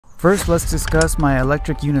First, let's discuss my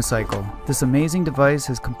Electric Unicycle. This amazing device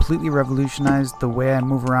has completely revolutionized the way I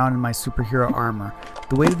move around in my superhero armor.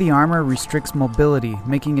 The weight of the armor restricts mobility,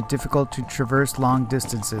 making it difficult to traverse long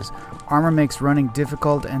distances. Armor makes running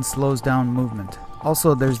difficult and slows down movement.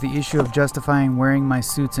 Also, there's the issue of justifying wearing my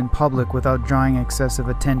suits in public without drawing excessive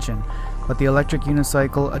attention, but the Electric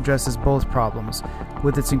Unicycle addresses both problems.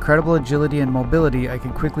 With its incredible agility and mobility, I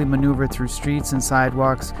can quickly maneuver through streets and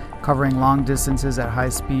sidewalks, covering long distances at high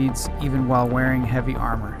speeds, even while wearing heavy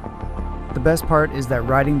armor. The best part is that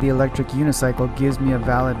riding the Electric Unicycle gives me a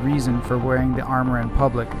valid reason for wearing the armor in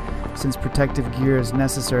public, since protective gear is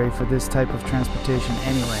necessary for this type of transportation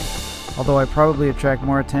anyway. Although I probably attract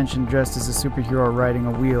more attention dressed as a superhero riding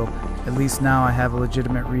a wheel, at least now I have a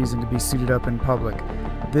legitimate reason to be suited up in public.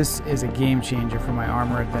 This is a game changer for my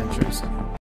armor adventures.